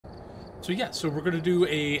So yeah, so we're going to do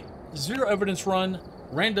a zero evidence run,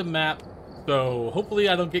 random map. So hopefully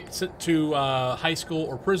I don't get sent to high school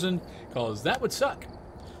or prison, because that would suck.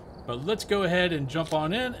 But let's go ahead and jump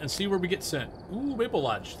on in and see where we get sent. Ooh, Maple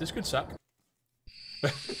Lodge. This could suck.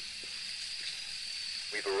 We've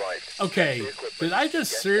arrived. Okay, did I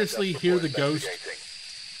just seriously hear the ghost?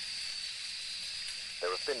 There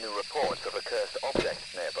have been new reports of a cursed object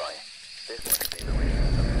nearby. This must be the reason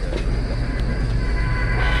of the curse.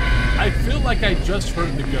 I feel like I just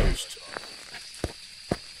heard the ghost.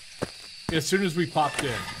 As soon as we popped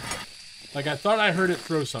in. Like I thought I heard it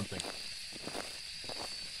throw something.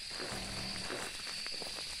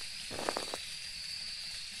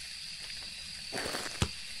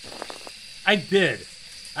 I did.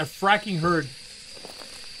 I fracking heard.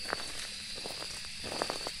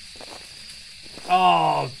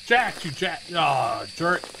 Oh, Jack, you Jack. Oh,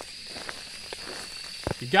 jerk.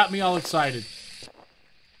 You got me all excited.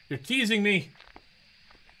 You're teasing me.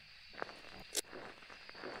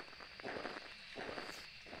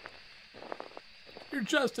 You're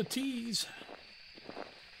just a tease.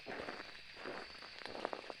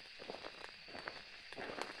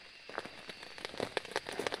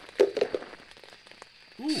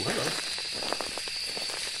 Ooh, hello.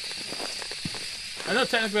 I know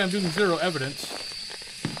technically I'm doing zero evidence.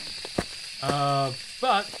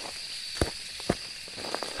 But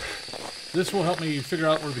this will help me figure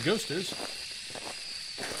out where the ghost is.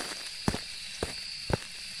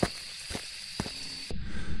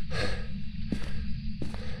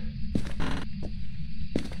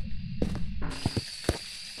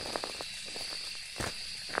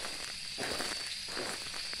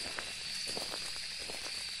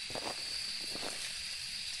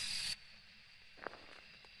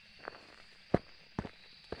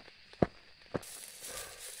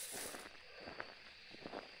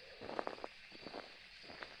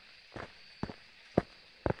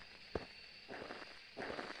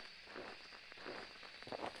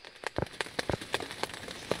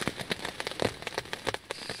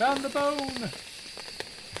 Found the bone!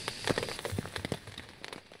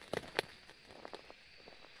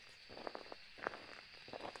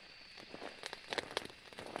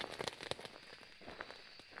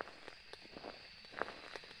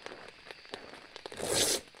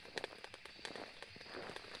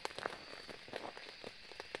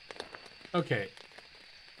 Okay.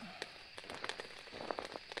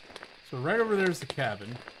 So right over there's the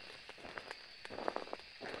cabin.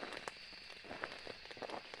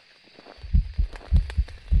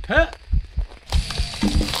 Huh?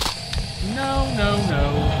 No, no, no.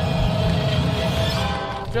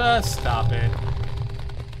 Just stop it.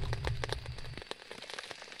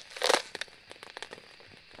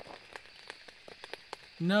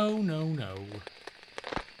 No, no, no.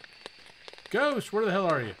 Ghost, where the hell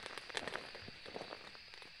are you?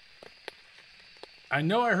 I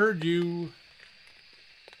know I heard you.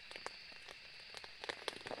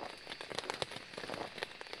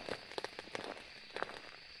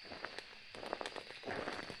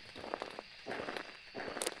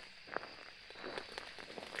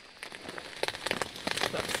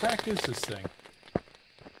 What the frack is this thing?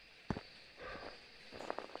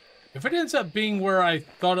 If it ends up being where I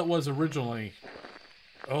thought it was originally,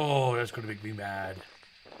 oh, that's going to make me mad.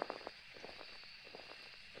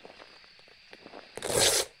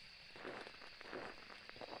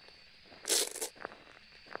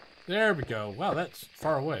 There we go. Wow, that's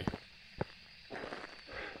far away.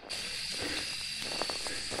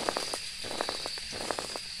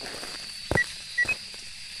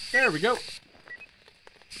 There we go.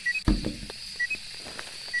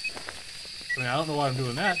 I mean, I don't know why I'm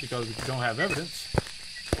doing that, because if you don't have evidence.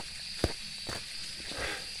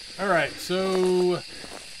 Alright, so...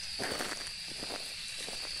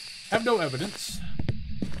 have no evidence.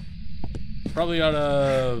 Probably ought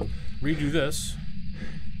to redo this.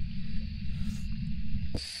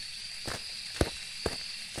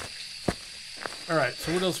 Alright,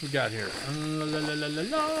 so what else we got here? La, la, la, la, la,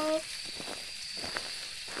 la.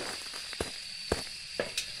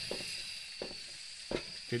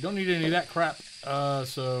 Okay, don't need any of that crap.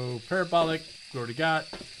 So parabolic, we already got.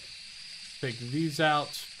 Take these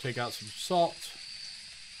out. Take out some salt.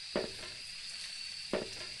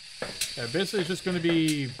 Yeah, basically it's just going to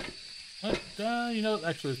be... you know,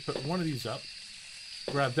 actually let's put one of these up.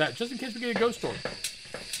 Grab that, just in case we get a ghost storm.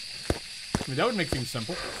 I mean, that would make things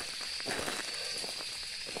simple.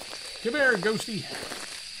 Come here, ghosty.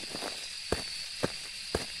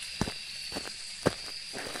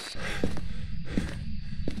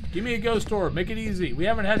 Give me a ghost orb. Make it easy. We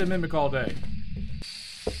haven't had a mimic all day.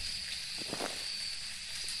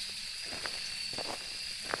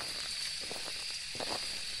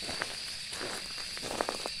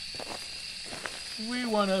 We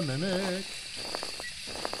want to mimic.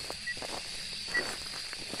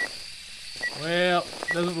 Well,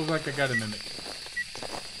 doesn't look like I got a mimic.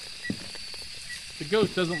 The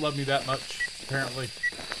ghost doesn't love me that much, apparently.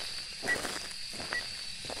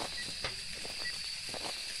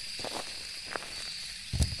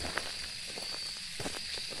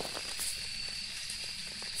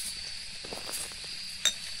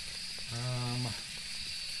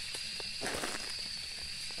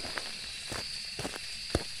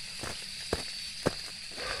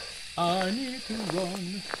 I need to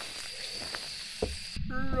run.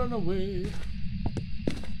 Run away.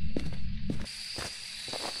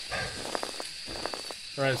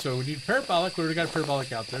 Alright, so we need parabolic. We already got a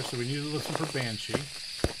parabolic out there, so we need to listen for Banshee.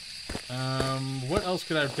 What else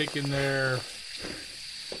could I take in there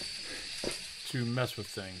to mess with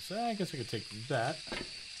things? I guess I could take that.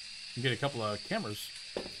 And get a couple of cameras.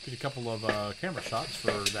 Get a couple of camera shots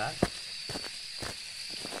for that.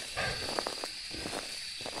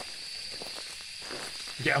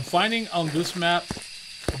 Okay, I'm finding on this map,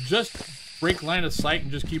 just break line of sight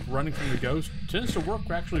and just keep running from the ghost tends to work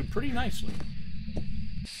actually pretty nicely.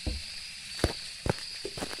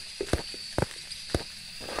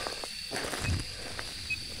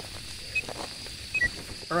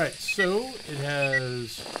 Alright, so it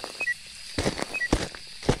has...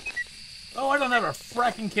 Oh, I don't have a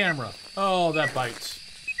fracking camera. Oh, that bites.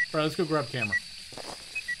 Alright, let's go grab camera.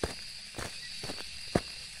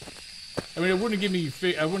 I mean, it wouldn't give me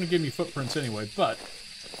footprints anyway, but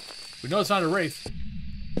we know it's not a wraith.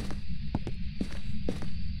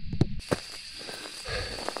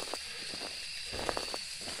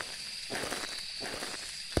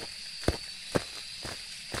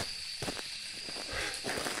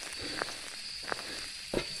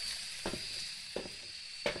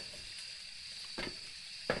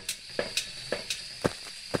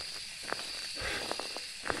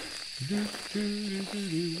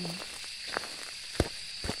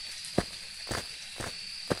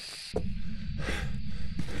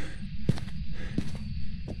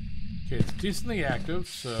 Okay, it's decently active,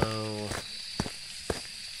 so...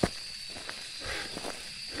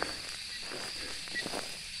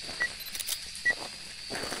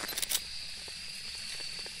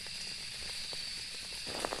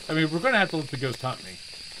 I mean, we're going to have to let the ghost hunt me.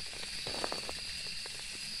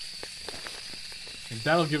 And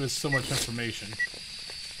that'll give us so much information.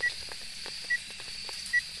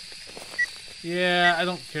 Yeah, I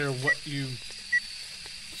don't care what you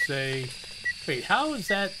say. Wait, how is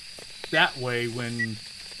that way when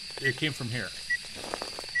it came from here?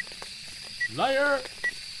 Liar!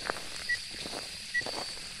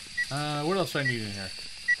 What else do I need in here?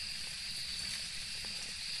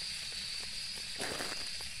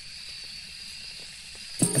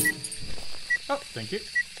 Oh, thank you.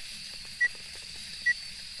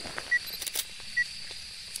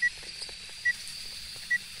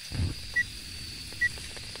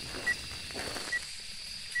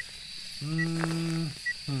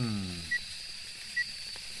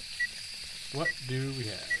 What do we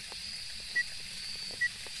have?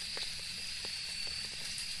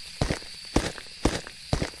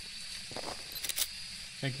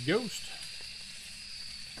 Thank you, Ghost.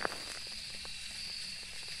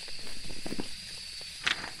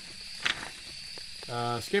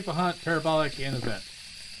 Escape a hunt, parabolic, and event.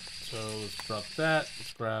 So let's drop that.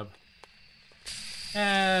 Let's grab...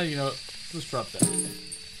 you know what? Let's drop that.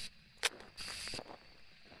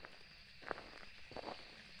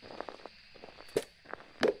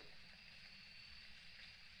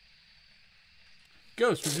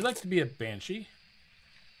 Ghost, would you like to be a banshee?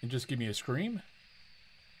 And just give me a scream?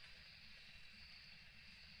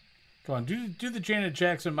 Come on, do the Janet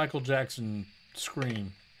Jackson, Michael Jackson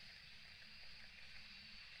scream.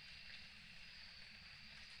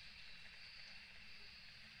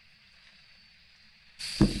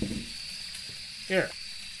 Here,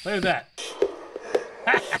 play with that.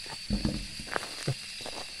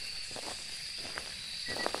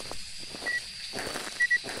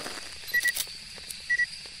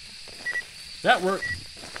 That worked.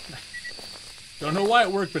 Don't know why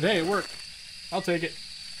it worked, but hey, it worked. I'll take it.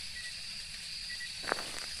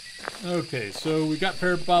 Okay, so we got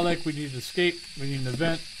parabolic. We need escape. We need an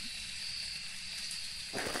event.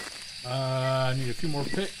 I need a few more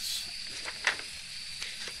picks.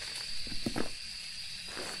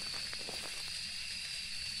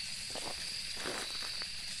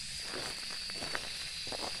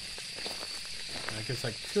 I guess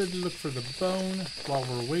I could look for the bone while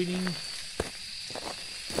we're waiting.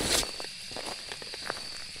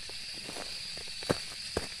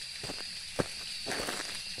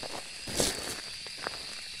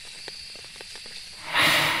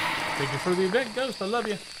 Thank you for the event, Ghost. I love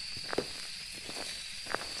you.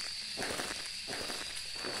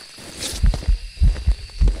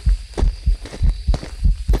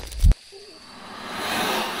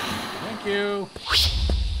 Thank you.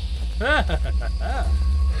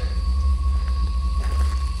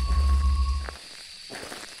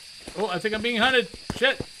 Oh, I think I'm being hunted.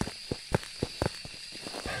 Shit.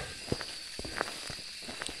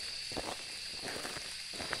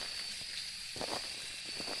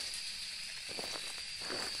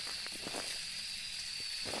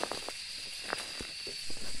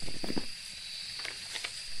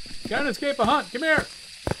 Gotta escape a hunt. Come here.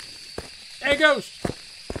 Hey, Ghost.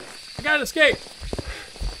 I gotta escape.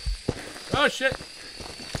 Oh, shit.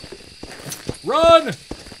 Run!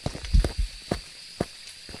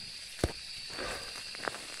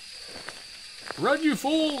 Run, you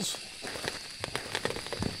fools!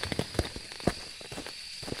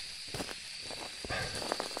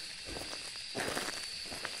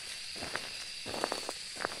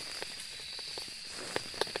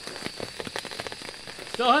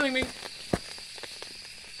 Still hunting me.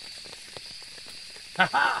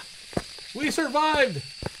 Ha-ha! We survived!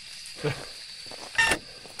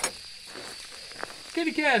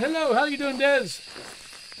 Kitty cat, hello, how you doing, Dez?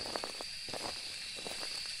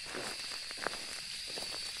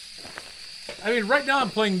 I mean, right now I'm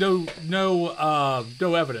playing no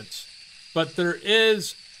evidence, but there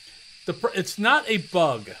is it's not a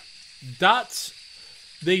bug. Dots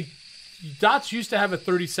used to have a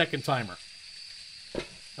 30-second timer.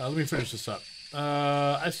 Let me finish this up.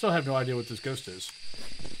 I still have no idea what this ghost is.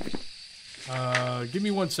 Give me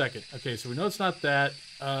 1 second. Okay, so we know it's not that.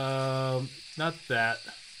 Not that.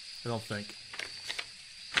 I don't think.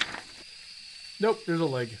 Nope, there's a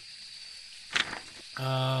leg.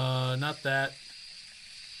 Not that.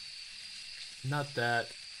 Not that.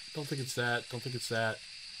 Don't think it's that. Don't think it's that.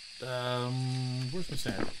 Where's my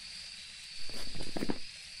sand?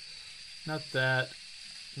 Not that.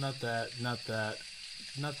 Not that. Not that.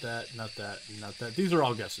 Not that. Not that. Not that. These are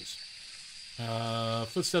all guesses.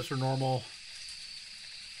 Footsteps are normal.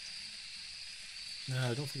 No,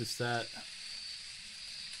 I don't think it's that.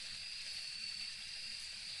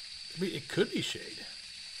 I mean, it could be shade.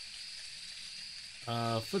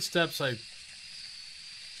 Footsteps,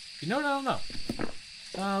 you know what, I don't know.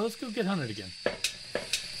 Let's go get hunted again.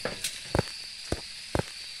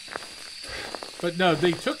 But no,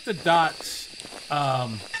 they took the dots.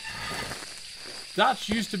 Dots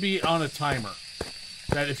used to be on a timer.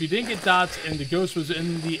 That if you didn't get dots and the ghost was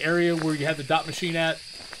in the area where you had the dot machine at,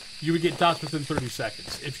 you would get dots within 30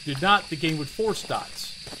 seconds. If you did not, the game would force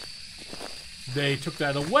dots. They took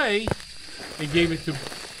that away and gave it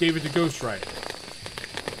to Ghost Rider.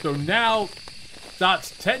 So now,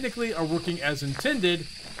 dots technically are working as intended.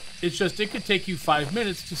 It's just it could take you 5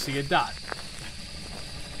 minutes to see a dot.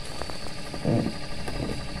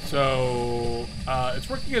 So, it's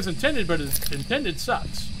working as intended, but as intended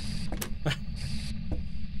sucks.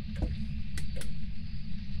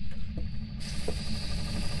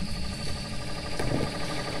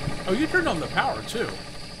 Oh, you turned on the power, too.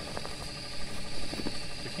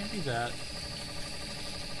 It can't be that.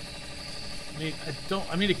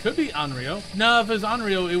 I mean, it could be Onryo. No, if it was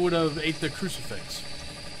Onryo, it would have ate the crucifix.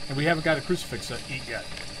 And we haven't got a crucifix to eat yet.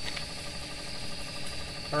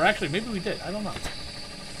 Or actually, maybe we did. I don't know.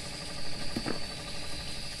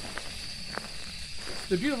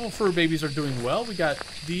 The beautiful fur babies are doing well. We got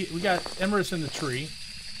Emerus in the tree.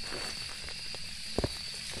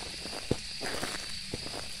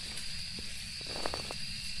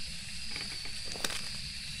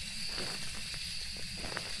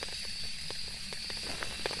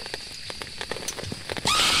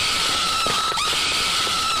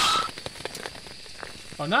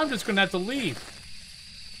 Oh, now I'm just going to have to leave.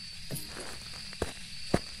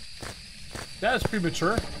 That is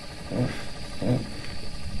premature.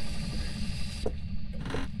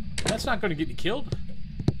 That's not going to get you killed.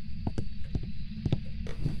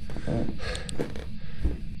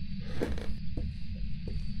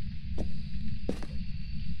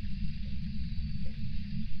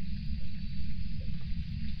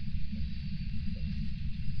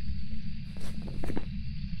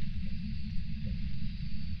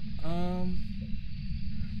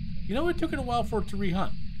 You know, it took it a while for it to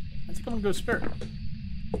rehunt. I think I'm gonna go spirit.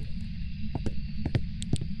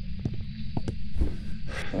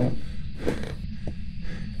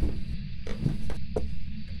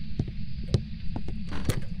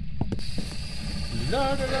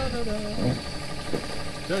 Da, da, da, da, da.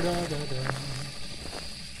 Da, da, da, da.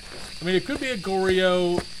 I mean, it could be a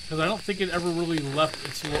Goryo, because I don't think it ever really left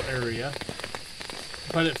its little area.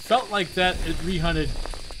 But it felt like that it rehunted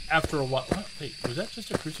after a while... Oh, wait, was that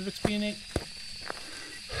just a crucifix being ate?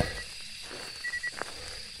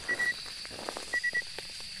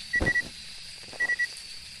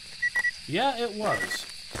 Yeah, it was.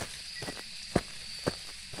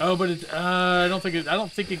 Oh, but it, I don't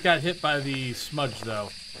think it got hit by the smudge though.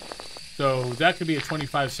 So that could be a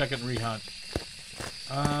 25-second rehunt.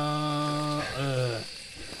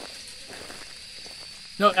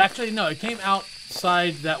 No, actually, no. It came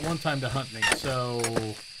outside that one time to hunt me. So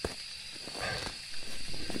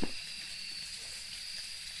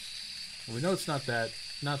we know it's not that.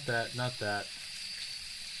 Not that. Not that.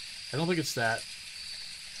 I don't think it's that.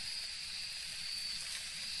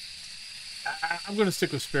 I'm going to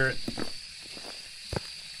stick with Spirit.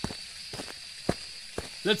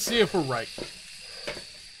 Let's see if we're right.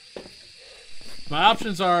 My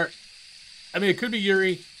options are, I mean, it could be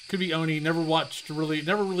Yuri, could be Oni. Never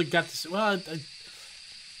really got to see. Well,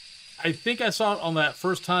 I think I saw it on that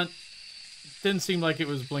first hunt. Didn't seem like it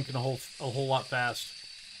was blinking a whole lot fast.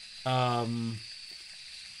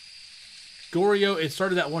 Goryo, it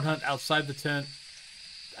started that one hunt outside the tent.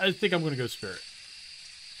 I think I'm going to go Spirit.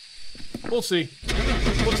 We'll see.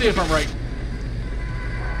 We'll see if I'm right.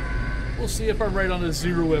 We'll see if I'm right on the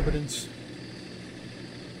zero evidence.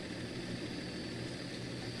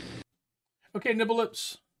 Okay, Nibble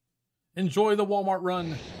Lips. Enjoy the Walmart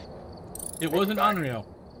run. It wasn't Onryo.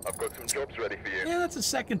 I've got some jobs ready for you. Yeah, that's the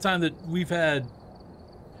second time that we've had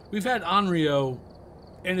Onryo,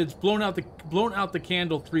 and it's blown out the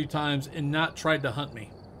candle 3 times and not tried to hunt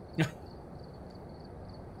me.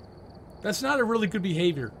 That's not a really good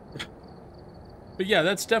behavior. But yeah,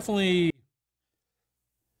 that's definitely...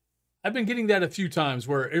 I've been getting that a few times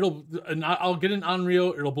where I'll get an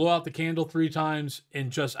Onryo, it'll blow out the candle 3 times,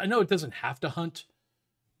 and just... I know it doesn't have to hunt,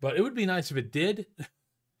 but it would be nice if it did.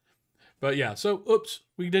 But yeah, so, oops,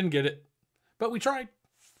 we didn't get it. But we tried.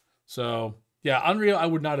 So, yeah, Onryo I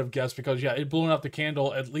would not have guessed because, yeah, it blew out the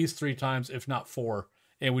candle at least 3 times, if not 4,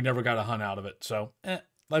 and we never got a hunt out of it. So,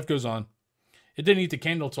 life goes on. It didn't eat the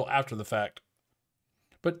candle till after the fact.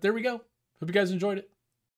 But there we go. Hope you guys enjoyed it.